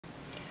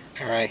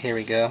Alright, here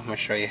we go. I'm going to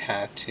show you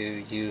how to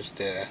use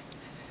the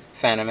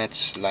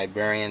Fantom-X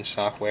Librian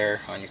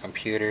software on your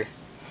computer.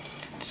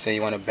 So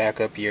you want to back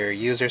up your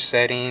user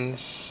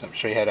settings. I'm going to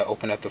show you how to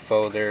open up the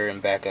folder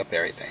and back up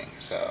everything.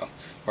 So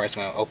first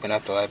I'm going to open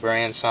up the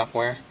Librian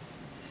software.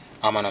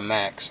 I'm on a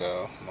Mac,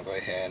 so I'm going to go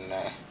ahead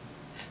and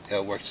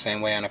it'll work the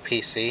same way on a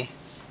PC.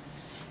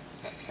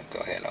 Go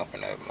ahead and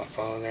open up my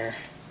folder.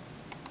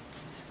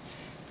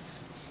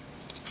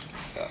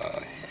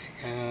 So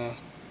here we go.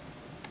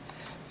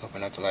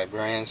 Open up the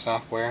Librian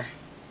software.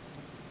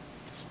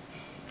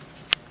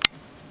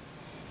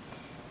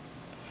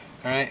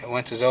 Alright,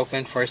 once it's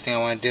open, first thing I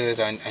want to do is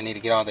I need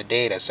to get all the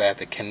data, so I have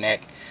to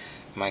connect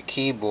my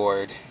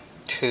keyboard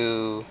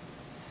to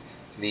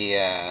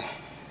the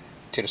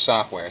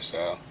software.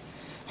 So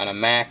on a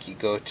Mac, you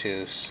go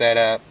to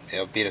Setup.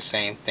 It'll be the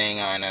same thing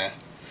on a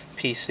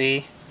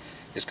PC.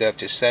 Just go up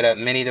to Setup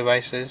Mini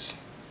Devices.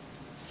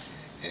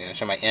 It's going to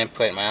show my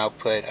input and my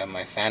output of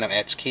my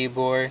Fantom-X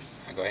keyboard.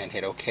 I go ahead and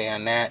hit OK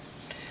on that.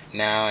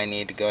 Now I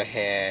need to go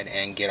ahead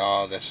and get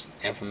all this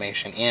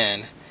information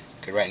in,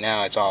 because right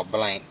now it's all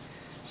blank.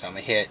 So I'm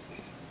going to hit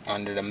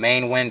under the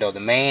main window.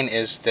 The main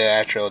is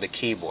the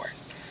keyboard.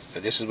 So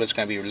this is what's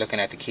going to be looking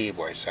at the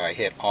keyboard. So I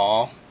hit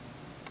all,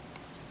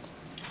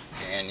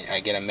 and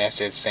I get a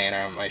message saying,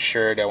 am I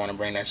sure that I want to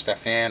bring that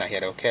stuff in? I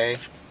hit OK.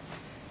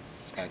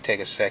 It's going to take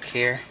a sec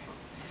here.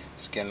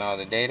 It's getting all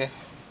the data.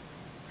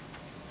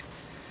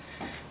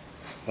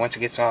 Once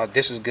it gets all,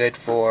 this is good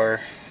for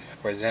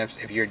example,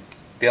 if you're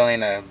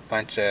building a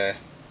bunch of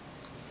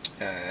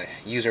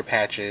user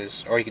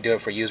patches, or you can do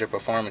it for user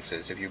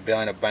performances. If you're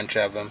building a bunch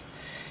of them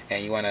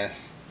and you want to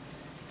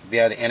be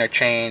able to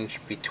interchange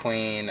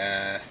between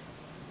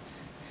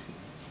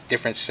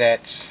different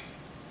sets,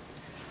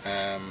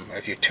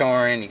 if you're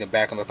touring, you can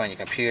back them up on your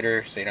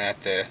computer, so you don't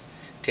have to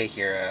take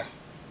your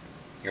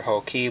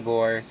whole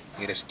keyboard.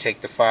 You just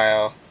take the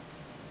file,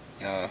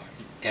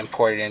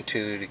 import it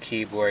into the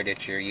keyboard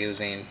that you're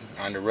using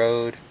on the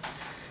road.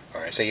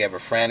 Or say you have a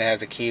friend that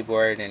has a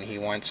keyboard and he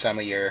wants some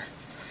of your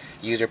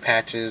user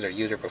patches or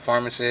user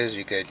performances,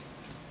 you could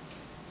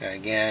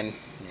again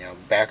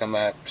back them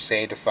up,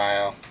 save the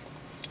file,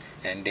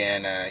 and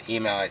then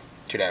email it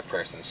to that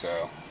person.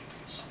 So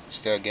it's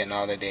still getting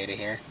all the data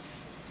here.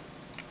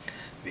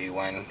 Be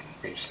one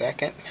brief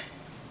second.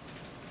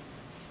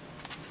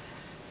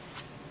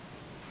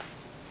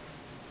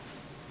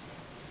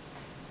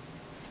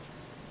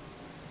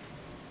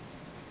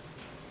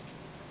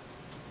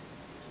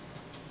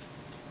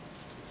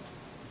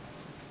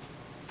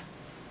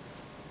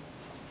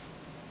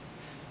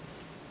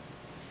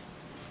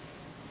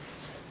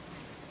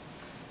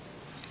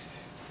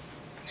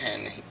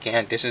 And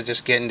again, this is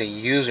just getting the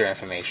user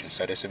information.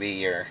 So this will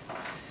be your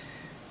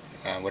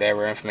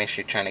whatever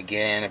information you're trying to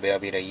get in. It'll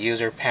be the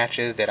user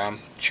patches that I'm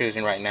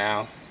choosing right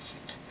now.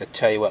 It'll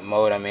tell you what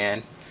mode I'm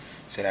in.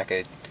 So that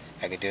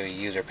I could do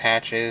user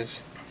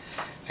patches.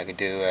 I could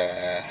do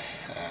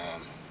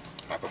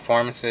my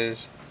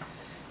performances.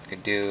 I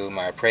could do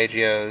my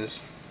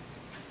arpeggios.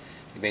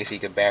 Basically,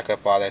 you could back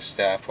up all that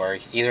stuff, or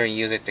either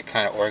use it to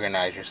kind of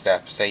organize your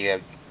stuff. Say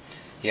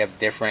you have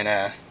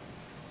different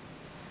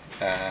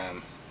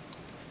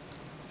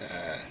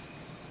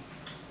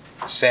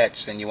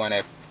sets, and you want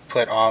to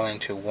put all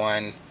into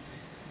one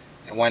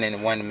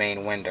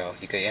main window.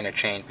 You could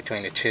interchange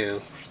between the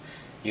two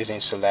using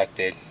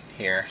selected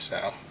here.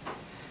 So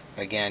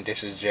again,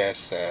 this is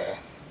just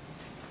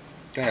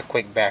doing a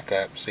quick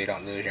backup so you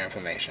don't lose your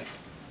information.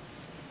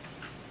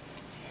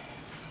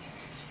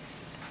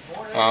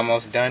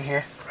 Almost done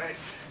here.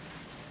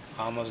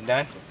 Almost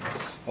done.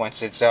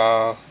 Once it's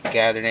all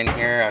gathered in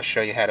here, I'll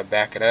show you how to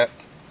back it up,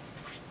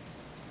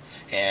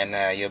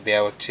 and you'll be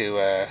able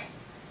to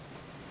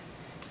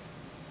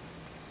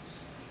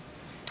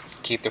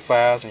keep the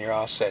files, and you're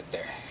all set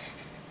there.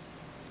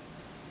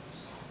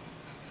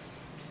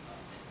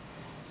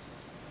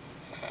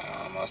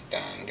 Almost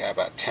done. Got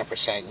about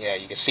 10%. Yeah,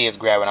 you can see it's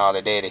grabbing all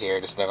the data here.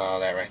 Just look at all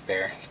that right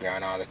there. It's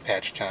grabbing all the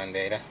patch tone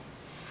data.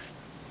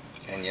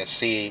 And you'll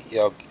see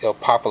it'll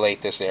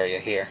populate this area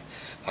here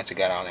once you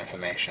got all the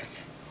information.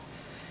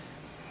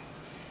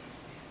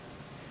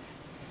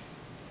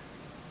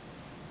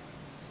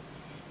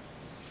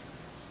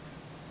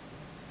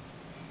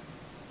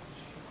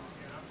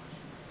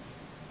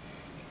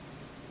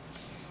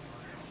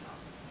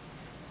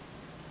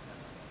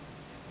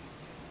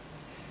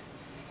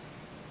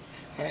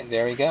 Alright,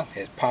 there we go.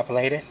 It's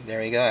populated. There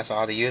we go. That's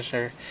all the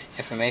user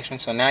information.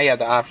 So now you have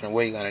the option.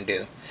 What are you going to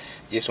do?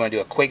 You just want to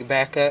do a quick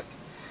backup.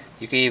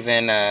 You can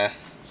even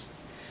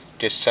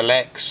just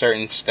select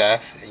certain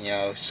stuff.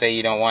 Say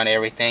you don't want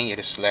everything. You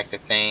just select a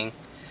thing,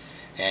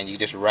 and you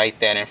just write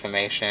that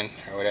information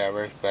or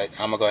whatever. But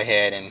I'm going to go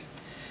ahead and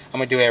I'm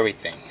going to do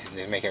everything.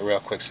 Just make it real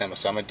quick, simple.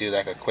 So I'm going to do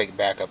like a quick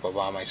backup of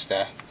all my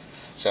stuff.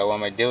 So what I'm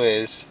going to do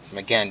is,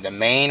 again, the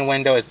main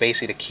window is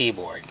basically the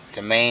keyboard.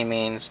 The main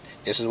means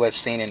this is what's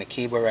seen in the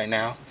keyboard right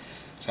now.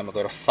 So I'm going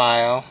to go to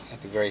File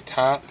at the very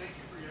top.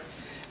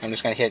 I'm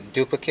just going to hit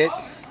Duplicate,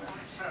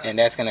 and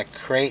that's going to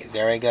create,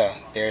 there we go.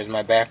 There's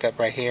my backup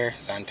right here.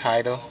 It's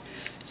untitled.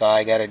 So So all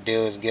I got to do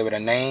is give it a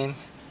name,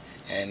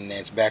 and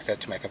it's backed up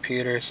to my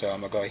computer. So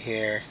I'm going to go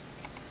here,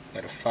 go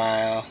to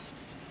File,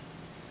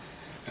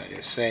 I'll do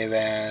Save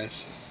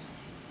As,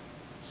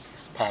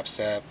 pops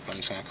up. I'm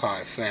just going to call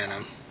it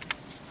Phantom.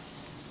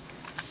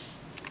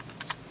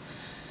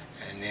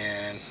 And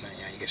then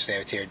you can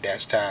save it to your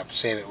desktop,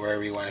 save it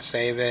wherever you want to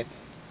save it.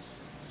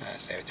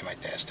 Save it to my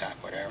desktop,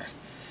 whatever.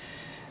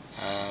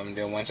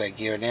 Then once I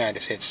give it in, I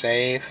just hit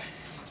save.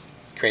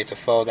 Creates a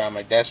folder on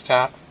my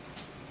desktop.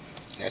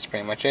 That's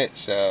pretty much it.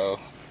 So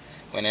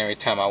every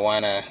time I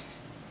want to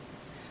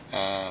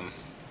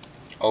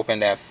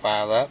open that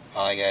file up,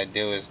 all I gotta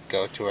do is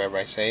go to wherever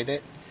I saved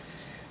it.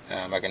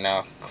 I can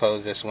now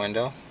close this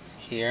window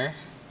here.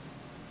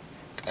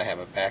 I have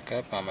a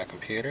backup on my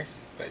computer,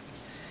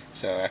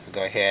 so I could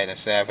go ahead and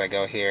say if I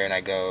go here and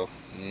I go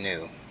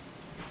new,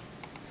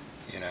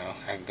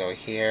 I can go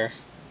here,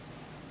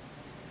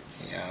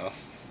 I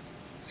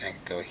can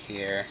go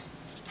here,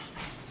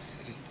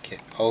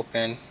 get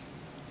open.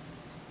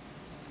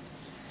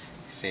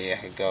 See, I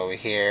could go over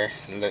here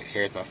and look.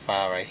 Here's my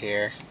file right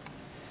here,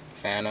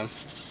 Phantom.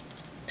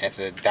 It's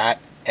a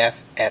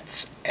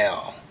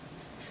 .fxl,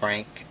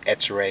 Frank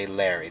X-Ray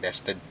Larry. That's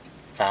the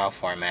file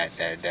format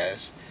that it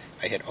does.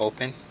 I hit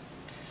open.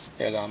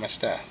 There's all my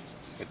stuff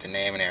with the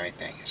name and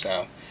everything.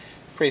 So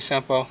pretty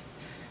simple.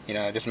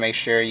 Just make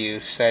sure you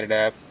set it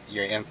up,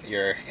 your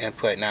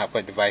input and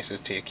output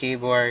devices to your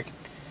keyboard.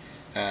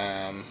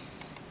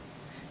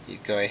 You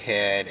go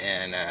ahead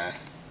and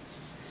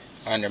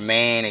under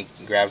main, it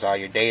grabs all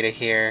your data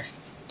here.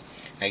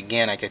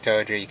 Again, like I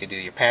told you, you could do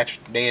your patch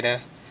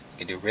data, you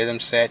could do rhythm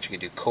sets, you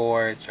could do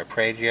chords,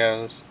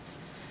 arpeggios,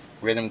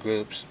 rhythm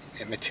groups,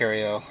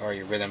 material, or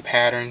your rhythm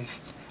patterns.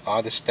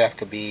 All this stuff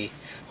could be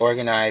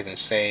organized and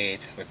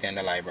saved within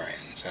the Librarian.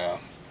 So,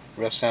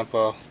 real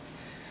simple.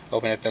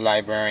 Open up the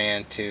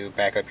Librarian to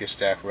back up your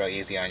stuff real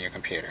easy on your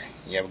computer.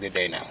 You have a good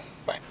day now.